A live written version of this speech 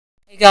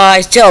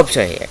Guys,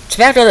 Jobster here. It's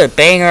back to another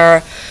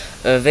banger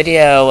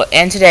video,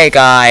 and today,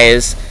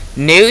 guys,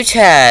 New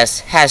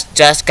Chess has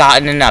just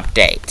gotten an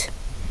update.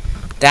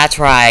 That's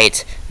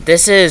right,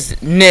 this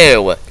is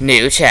New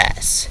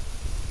Chess.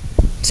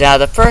 So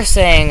the first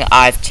thing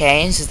I've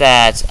changed is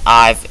that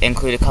I've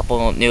included a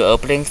couple new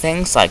opening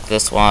things, like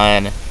this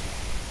one,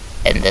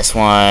 and this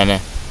one,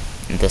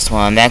 and this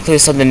one. That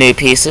includes some of the new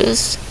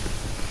pieces.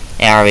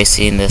 And I've already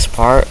seen this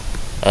part.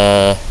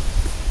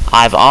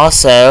 I've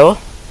also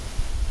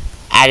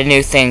added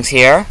new things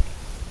here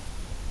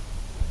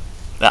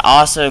that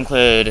also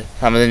include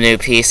some of the new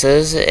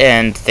pieces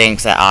and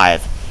things that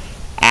I've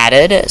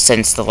added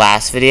since the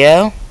last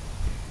video.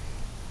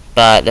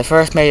 But the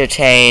first major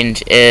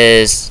change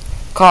is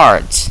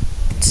cards.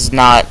 This is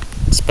not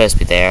supposed to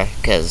be there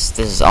because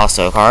this is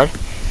also a card.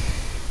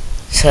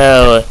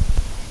 So,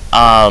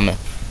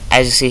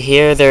 as you see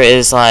here, there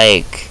is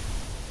like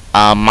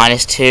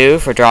 -2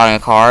 for drawing a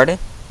card,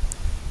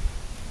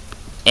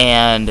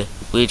 and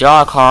we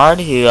draw a card.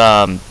 You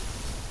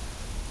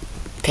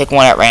pick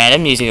one at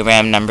random using a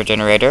random number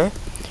generator.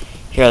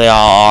 Here they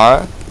all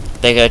are.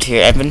 They go to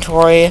your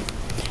inventory.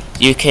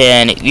 You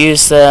can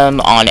use them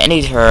on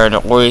any turn,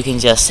 or you can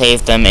just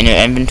save them in your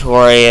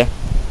inventory,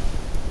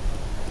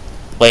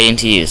 waiting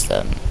to use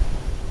them.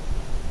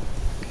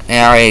 And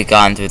I already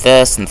gone through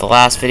this in the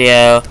last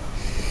video.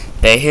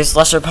 But here's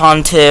Lesser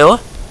Pawn 2.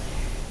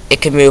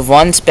 It can move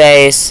one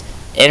space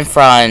in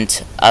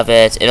front of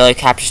it. It only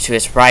captures to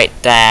its right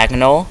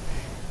diagonal,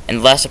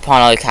 and Lesser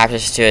Pawn only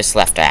captures to its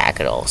left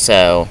diagonal.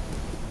 So,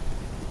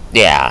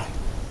 yeah.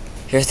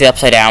 Here's the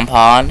upside down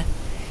pawn.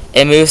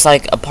 It moves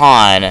like a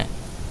pawn,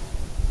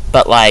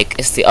 but like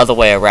it's the other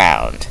way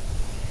around.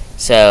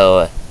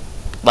 So,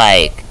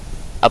 like,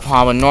 a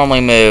pawn would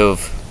normally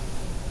move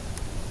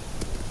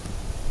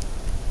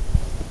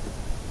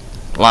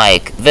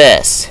like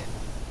this,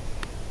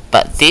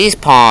 but these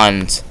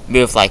pawns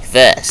move like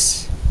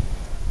this.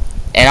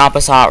 And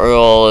opposite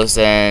rules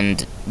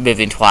and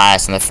moving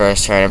twice on the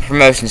first turn, and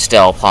promotions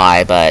still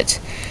apply, but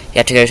you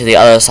have to go to the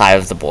other side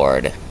of the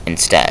board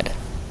instead.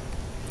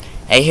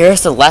 And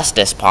here's the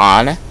leftist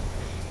pawn.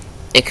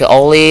 It can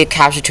only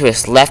capture to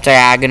its left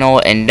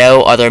diagonal, and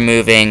no other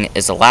moving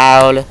is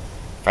allowed.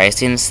 I've already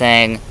seen this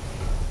thing.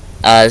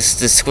 It's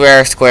the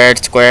square,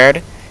 squared,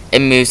 squared.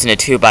 It moves in a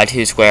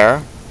 2x2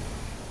 square.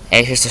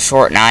 And here's the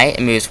short knight.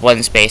 It moves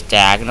one space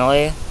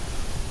diagonally.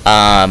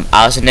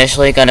 I was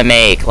initially gonna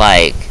make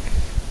like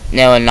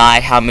a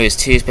knight how it moves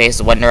two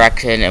spaces one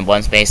direction and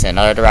one space in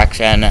another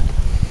direction.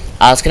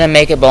 I was gonna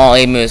make it but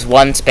only moves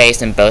one space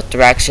in both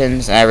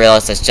directions, and I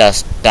realized it's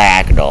just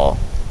diagonal.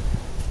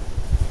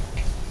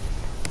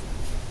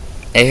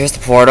 And here's the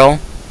portal.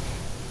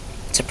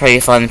 It's a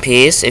pretty fun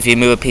piece. If you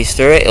move a piece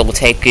through it, it will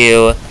take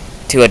you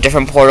to a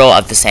different portal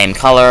of the same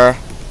color.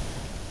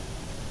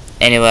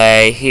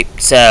 Anyway,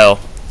 so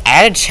I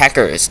added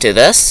checkers to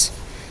this.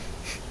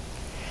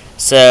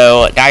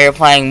 So now you're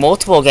playing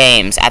multiple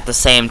games at the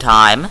same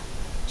time.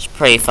 It's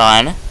pretty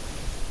fun.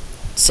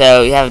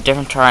 So you have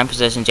different turn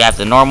positions. You have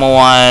the normal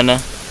one.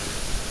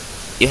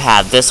 You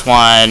have this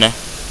one.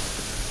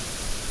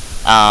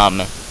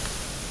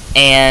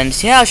 And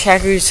see how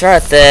checkers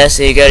start at this,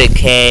 so you go to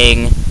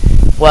king.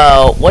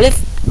 Well, what if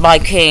my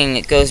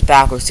king goes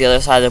backwards to the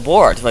other side of the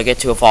board? Do I get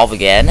to evolve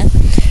again?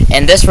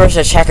 And this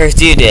version of checkers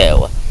do.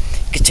 You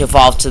get to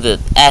evolve to the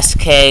S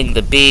king,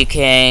 the B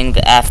king,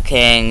 the F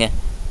king.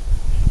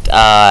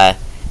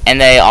 And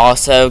they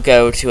also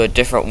go to a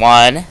different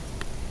one.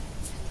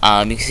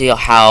 You can see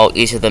how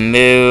each of them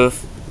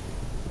move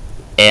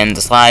in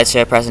the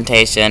slideshow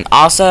presentation.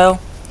 Also,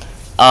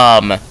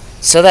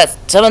 so that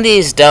some of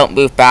these don't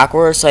move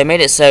backwards, so I made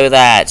it so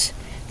that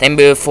they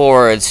move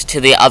forwards to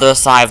the other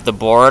side of the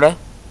board.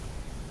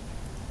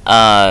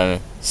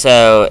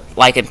 So,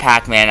 like in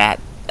Pac-Man,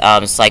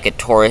 it's like a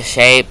torus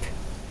shape.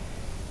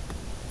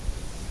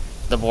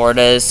 The board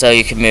is, so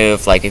you can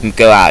move, like, you can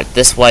go out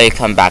this way, you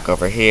come back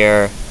over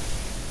here,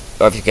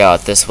 or if you go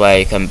out this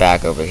way, you come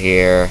back over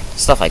here,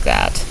 stuff like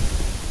that.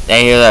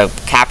 Then you have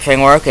the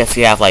capturing work if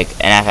you have, like,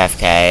 an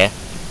FFK,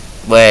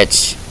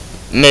 which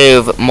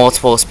move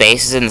multiple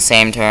spaces in the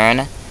same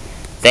turn.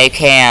 They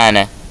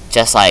can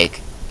just,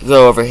 like,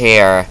 go over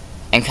here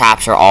and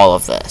capture all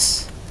of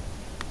this.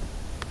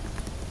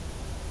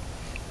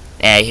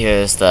 And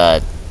here's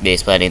me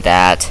explaining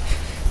that.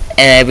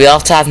 And we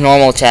also have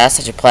normal chess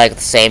that you play at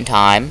the same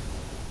time.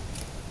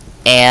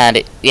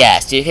 And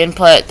yes, you can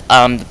put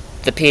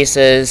the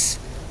pieces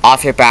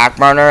off your back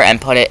burner and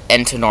put it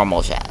into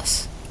normal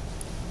chess.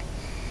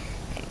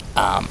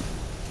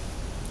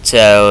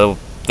 So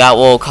that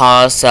will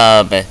cause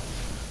some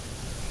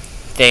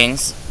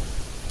things.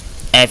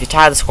 And if you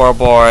tie the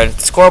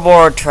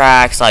scoreboard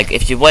tracks, like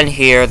if you win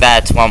here,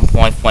 that's 1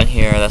 point. If you win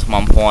here, that's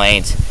 1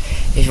 point.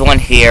 If you win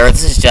here,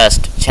 this is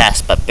just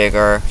chess but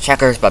bigger,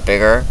 checkers but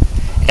bigger.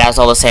 It has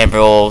all the same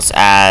rules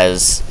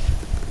as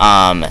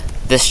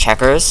this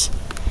checkers.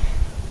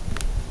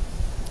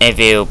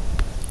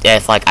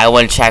 If like I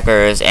win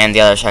checkers and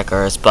the other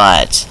checkers,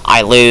 but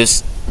I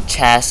lose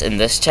chess in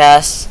this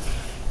chess,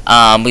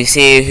 we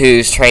see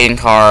whose trading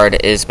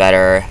card is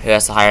better, who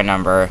has the higher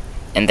number,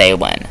 and they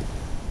win.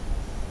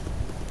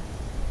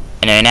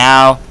 And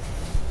now,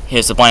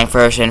 here's the blank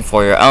version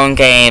for your own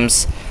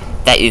games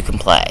that you can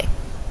play.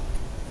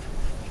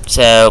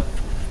 So,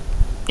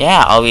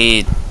 yeah, I'll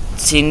be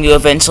seeing you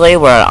eventually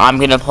where I'm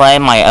going to play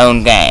my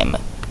own game.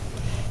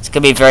 It's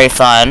going to be very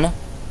fun.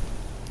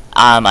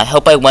 I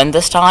hope I win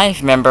this time.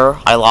 Remember,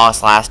 I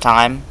lost last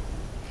time.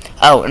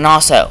 Oh, and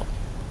also,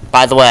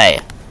 by the way,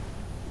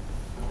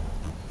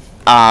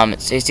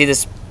 so you see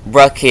this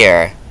rook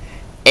here.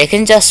 It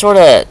can just sort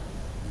of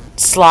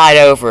slide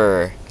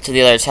over to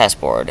the other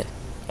chessboard.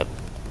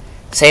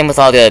 Same with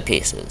all the other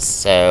pieces.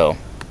 So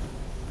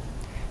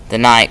the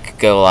knight could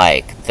go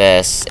like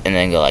this, and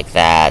then go like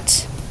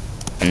that,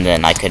 and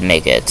then I could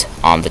make it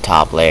on the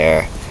top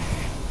layer.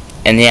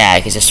 And yeah,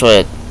 I could just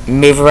sort of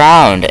move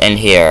around in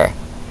here.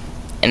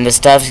 And the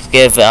stuff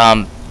give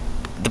the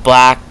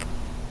black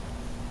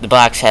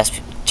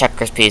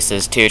checkers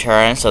pieces 2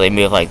 turns, so they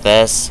move like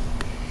this.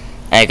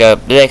 And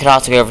they could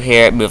also go over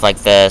here and move like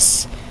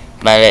this,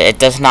 but it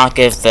does not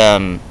give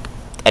them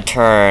a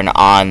turn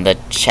on the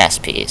chess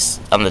piece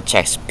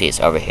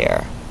over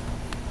here.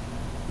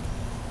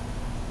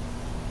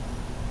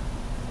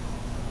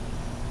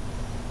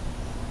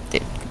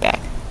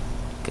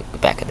 Go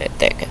back a bit.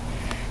 There you go.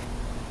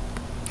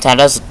 So it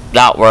does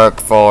not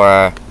work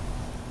for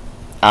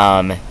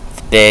the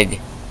big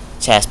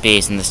chess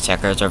piece and this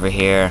checkers over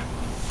here.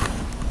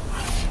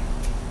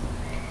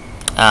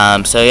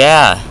 So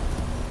yeah,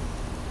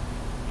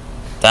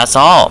 that's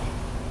all.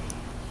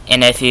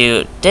 And if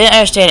you didn't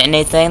understand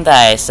anything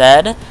that I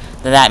said,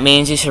 then that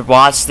means you should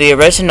watch the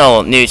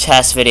original New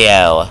Chess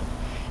video.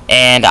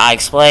 And I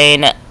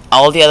explain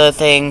all the other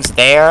things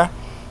there,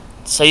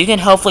 so you can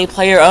hopefully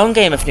play your own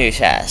game of New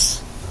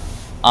Chess.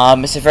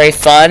 It's a very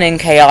fun and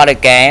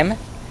chaotic game.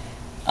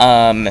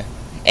 And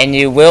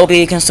you will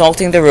be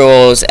consulting the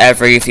rules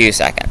every few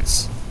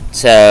seconds.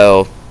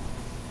 So,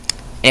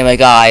 anyway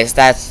guys,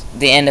 that's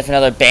the end of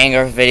another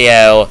banger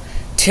video.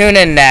 Tune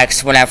in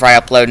next whenever I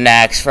upload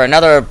next for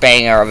another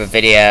banger of a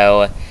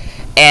video,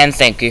 and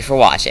thank you for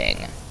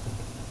watching.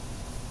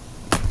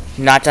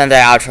 Not done the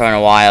outro in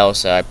a while,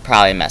 so I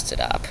probably messed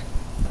it up.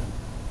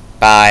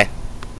 Bye.